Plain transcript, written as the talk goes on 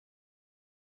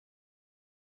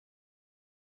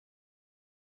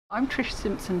I'm Trish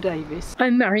Simpson-Davis.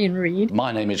 I'm Marion Reed.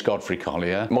 My name is Godfrey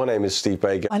Collier. My name is Steve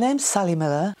Baker. My name's Sally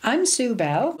Miller. I'm Sue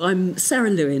Bell. I'm Sarah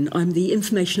Lewin. I'm the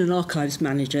Information and Archives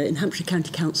Manager in Hampshire County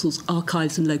Council's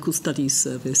Archives and Local Studies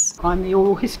Service. I'm the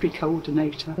Oral History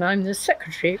Coordinator. And I'm the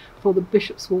Secretary for the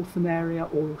Bishop's Waltham Area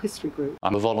Oral History Group.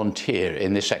 I'm a volunteer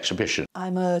in this exhibition.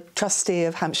 I'm a trustee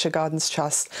of Hampshire Gardens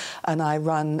Trust and I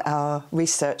run our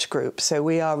research group. So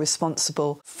we are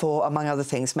responsible for, among other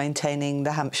things, maintaining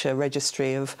the Hampshire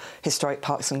Registry of Historic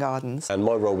Parks and Gardens. And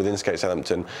my role within Skate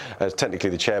Southampton as technically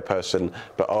the chairperson,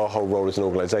 but our whole role as an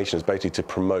organisation is basically to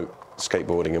promote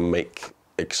skateboarding and make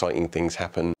exciting things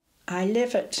happen. I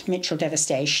live at Mitchell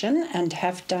Devastation and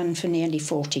have done for nearly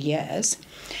 40 years.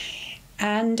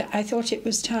 And I thought it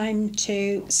was time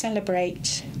to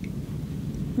celebrate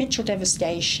Mitchell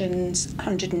Devastation's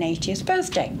 180th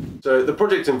birthday. So the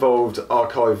project involved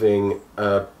archiving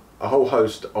a whole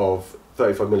host of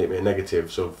 35mm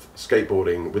negatives of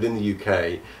skateboarding within the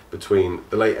UK between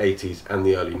the late 80s and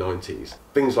the early 90s.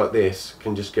 Things like this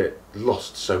can just get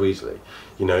lost so easily,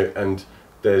 you know, and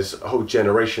there's whole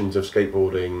generations of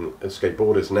skateboarding and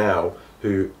skateboarders now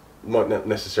who might not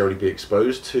necessarily be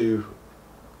exposed to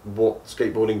what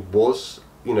skateboarding was,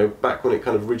 you know, back when it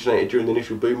kind of originated during the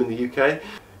initial boom in the UK.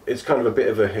 It's kind of a bit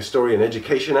of a historian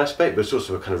education aspect, but it's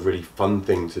also a kind of really fun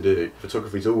thing to do.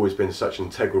 Photography's always been such an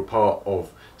integral part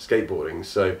of skateboarding,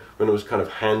 so when I was kind of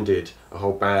handed a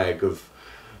whole bag of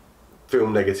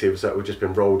film negatives that were just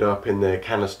been rolled up in their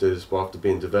canisters after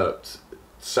being developed,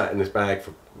 sat in this bag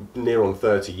for near on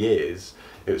 30 years,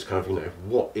 it was kind of, you know,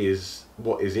 what is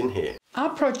in here? Our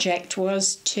project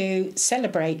was to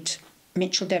celebrate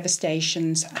Mitchell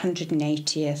Devastation's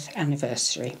 180th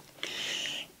anniversary.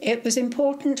 It was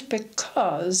important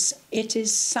because it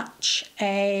is such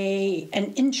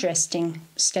an interesting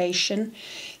station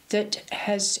that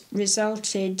has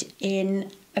resulted in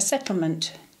a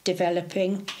settlement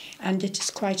developing, and it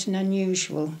is quite an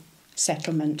unusual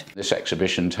settlement. This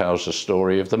exhibition tells the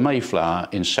story of the Mayflower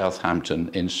in Southampton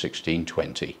in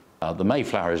 1620. The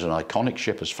Mayflower is an iconic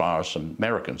ship as far as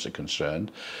Americans are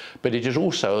concerned, but it is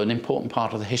also an important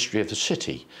part of the history of the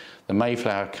city. The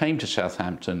Mayflower came to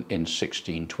Southampton in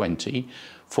 1620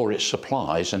 for its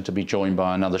supplies and to be joined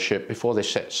by another ship before they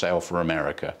set sail for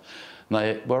America.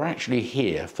 They were actually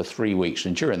here for 3 weeks,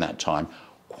 and during that time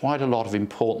quite a lot of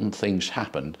important things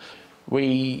happened.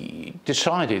 We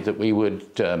decided that we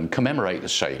would commemorate the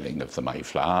sailing of the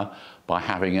Mayflower by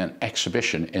having an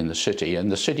exhibition in the city, and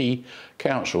the City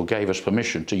Council gave us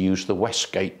permission to use the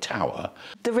Westgate Tower.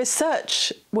 The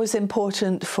research was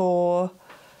important for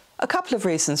a couple of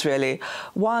reasons, really.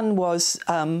 One was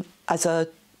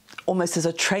almost as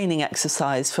a training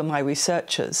exercise for my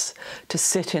researchers to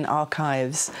sit in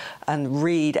archives and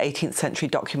read 18th century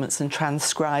documents and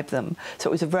transcribe them. So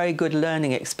it was a very good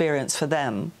learning experience for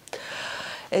them.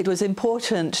 It was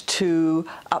important to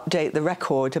update the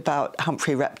record about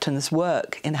Humphrey Repton's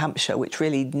work in Hampshire, which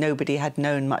really nobody had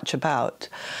known much about.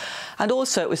 And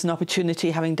also it was an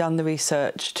opportunity, having done the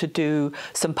research, to do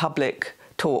some public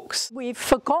talks. We've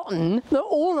forgotten that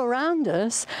all around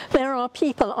us there are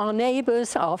people, our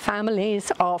neighbours, our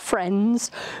families, our friends,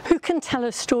 who can tell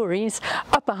us stories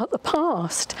about the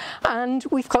past, and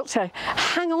we've got to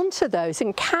hang on to those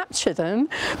and capture them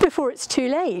before it's too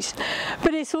late.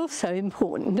 But it's also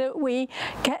important that we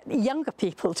get younger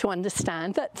people to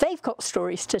understand that they've got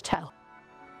stories to tell.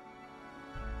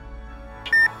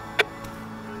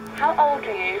 How old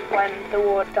were you when the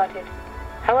war started?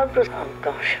 How old was I? Oh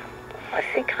gosh, I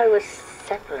think I was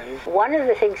 7. One of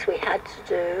the things we had to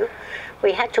do,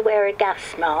 we had to wear a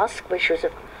gas mask, which was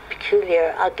a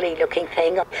peculiar, ugly looking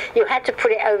thing. You had to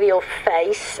put it over your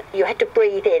face, you had to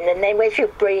breathe in, and then when you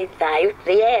breathed out,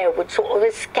 the air would sort of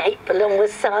escape along the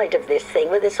side of this thing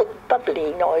with a sort of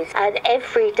bubbly noise. And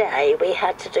every day we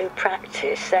had to do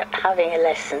practice at having a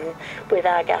lesson with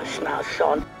our gas masks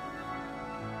on.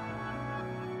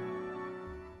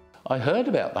 I heard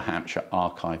about the Hampshire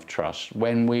Archives Trust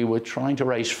when we were trying to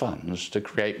raise funds to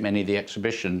create many of the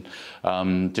exhibition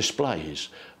displays,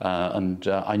 and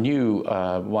I knew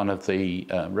one of the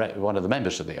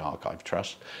members of the Archive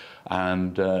Trust,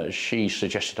 and she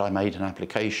suggested I made an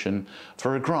application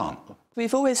for a grant.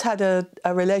 We've always had a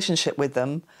relationship with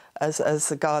them as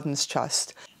the Gardens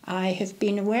Trust. I have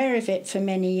been aware of it for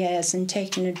many years and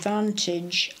taken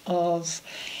advantage of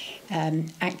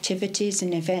activities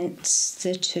and events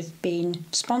that have been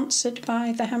sponsored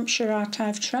by the Hampshire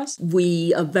Archives Trust.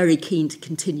 We are very keen to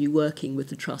continue working with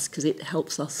the Trust because it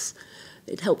helps us,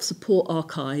 it helps support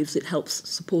archives, it helps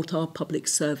support our public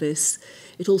service,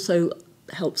 it also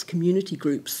helps community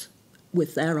groups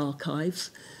with their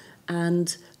archives,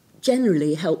 and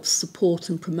generally helps support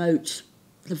and promote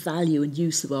the value and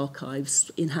use of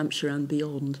archives in Hampshire and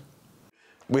beyond.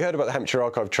 We heard about the Hampshire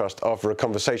Archives Trust after a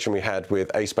conversation we had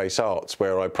with A Space Arts,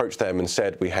 where I approached them and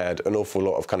said we had an awful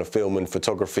lot of kind of film and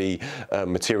photography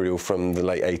material from the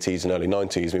late 80s and early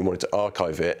 90s. We wanted to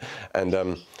archive it,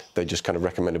 and they just kind of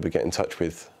recommended we get in touch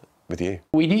with you.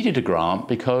 We needed a grant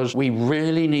because we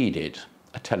really needed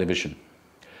a television.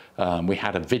 We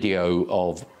had a video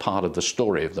of part of the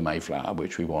story of the Mayflower,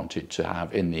 which we wanted to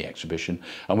have in the exhibition,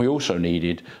 and we also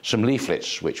needed some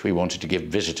leaflets, which we wanted to give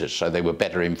visitors so they were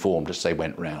better informed as they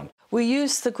went round. We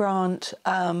used the grant,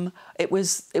 it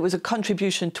was a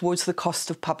contribution towards the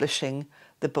cost of publishing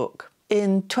the book.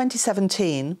 In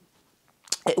 2017,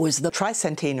 it was the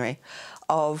tricentenary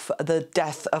of the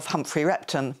death of Humphrey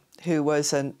Repton, who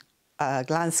was a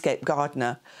landscape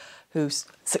gardener who's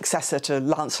successor to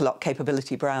Lancelot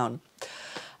Capability Brown.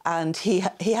 And he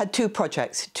had two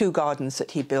projects, two gardens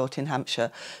that he built in Hampshire.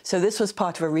 So this was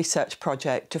part of a research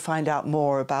project to find out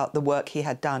more about the work he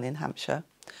had done in Hampshire.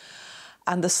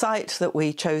 And the site that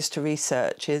we chose to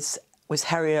research was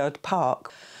Herriard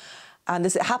Park. And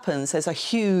as it happens, there's a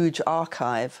huge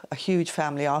archive, a huge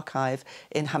family archive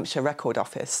in Hampshire Record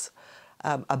Office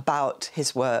about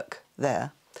his work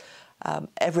there.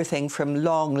 Everything from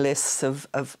long lists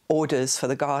of orders for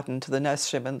the garden to the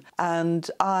nurseryman. And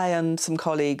I and some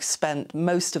colleagues spent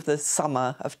most of the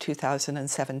summer of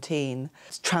 2017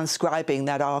 transcribing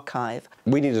that archive.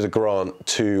 We needed a grant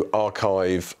to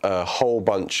archive a whole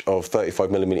bunch of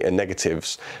 35mm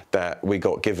negatives that we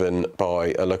got given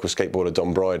by a local skateboarder,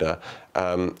 Don Bryder,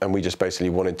 and we just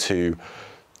basically wanted to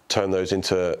turn those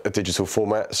into a digital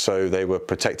format so they were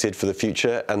protected for the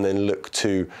future, and then look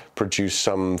to produce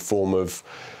some form of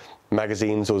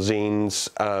magazines or zines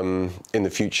in the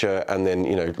future, and then,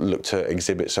 you know, look to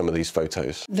exhibit some of these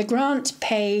photos. The grant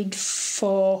paid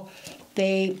for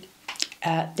the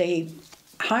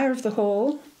hire of the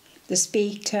hall, the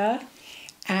speaker,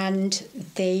 and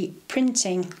the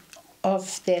printing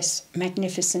of this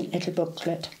magnificent little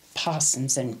booklet,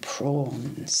 Parsons and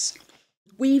Prawns.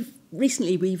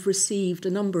 Recently we've received a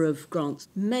number of grants,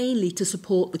 mainly to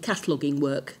support the cataloguing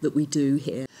work that we do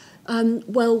here.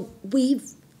 Well, we've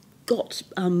got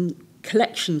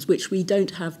collections which we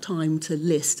don't have time to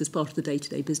list as part of the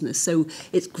day-to-day business, so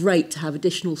it's great to have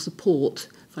additional support,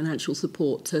 financial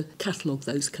support, to catalogue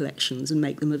those collections and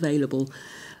make them available.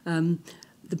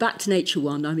 The Back to Nature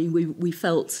one, I mean, we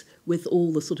felt with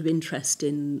all the sort of interest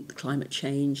in climate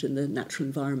change and the natural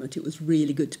environment, it was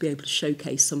really good to be able to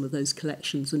showcase some of those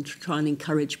collections and to try and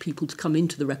encourage people to come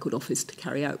into the record office to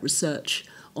carry out research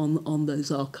on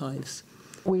those archives.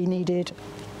 We needed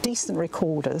decent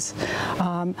recorders,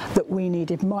 that we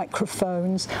needed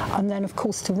microphones, and then of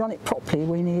course to run it properly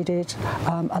we needed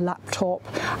a laptop,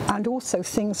 and also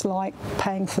things like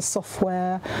paying for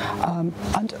software,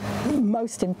 and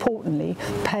most importantly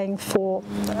paying for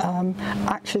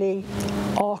actually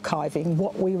archiving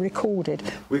what we recorded.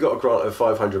 We got a grant of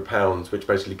 £500 which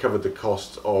basically covered the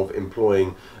cost of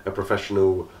employing a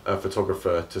professional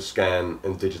photographer to scan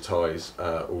and digitise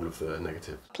all of the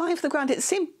negatives. Applying for the grant, it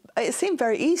seemed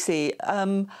very easy.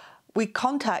 We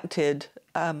contacted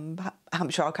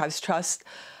Hampshire Archives Trust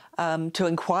to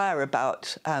inquire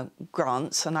about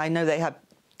grants, and I know they have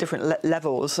different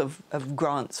levels of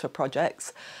grants for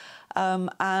projects,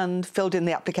 and filled in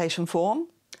the application form,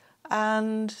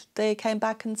 and they came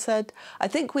back and said, I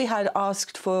think we had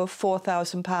asked for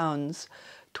 £4,000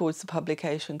 towards the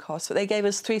publication cost, but they gave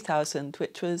us £3,000,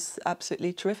 which was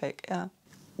absolutely terrific. Yeah.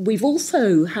 We've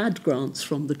also had grants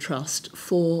from the Trust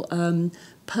for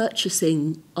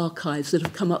purchasing archives that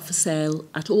have come up for sale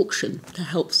at auction to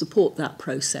help support that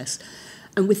process.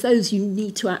 And with those, you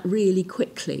need to act really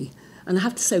quickly. And I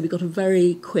have to say, we got a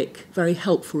very quick, very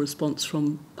helpful response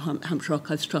from Hampshire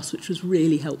Archives Trust, which was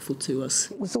really helpful to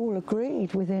us. It was all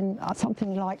agreed within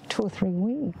something like 2 or 3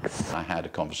 weeks. I had a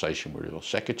conversation with your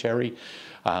secretary,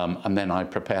 and then I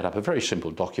prepared up a very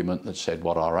simple document that said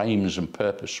what our aims and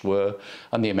purpose were,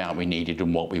 and the amount we needed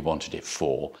and what we wanted it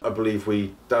for. I believe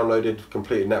we downloaded,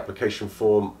 completed an application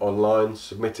form online,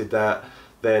 submitted that,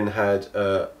 then had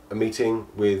a meeting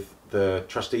with the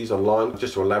trustees online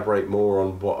just to elaborate more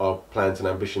on what our plans and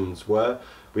ambitions were.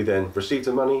 We then received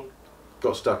the money,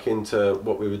 got stuck into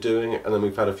what we were doing, and then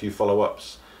we've had a few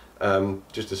follow-ups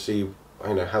just to see,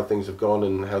 you know, how things have gone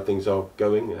and how things are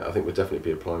going. I think we'll definitely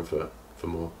be applying for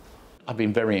more. I've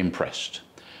been very impressed.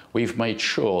 We've made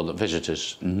sure that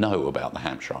visitors know about the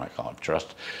Hampshire Archives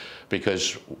Trust,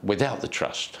 because without the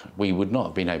Trust we would not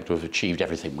have been able to have achieved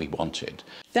everything we wanted.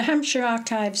 The Hampshire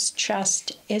Archives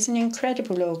Trust is an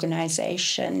incredible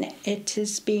organisation. It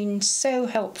has been so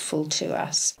helpful to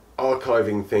us.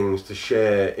 archiving things to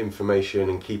share information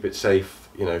and keep it safe,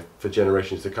 you know, for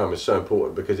generations to come is so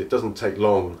important, because it doesn't take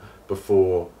long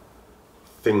before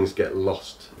things get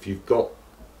lost. If you've got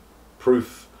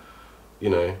proof, you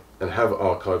know, and have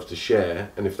archives to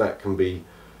share, and if that can be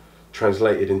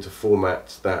translated into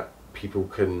formats that people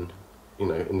can, you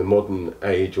know, in the modern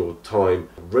age or time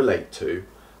relate to,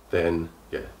 then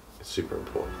yeah, it's super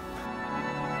important.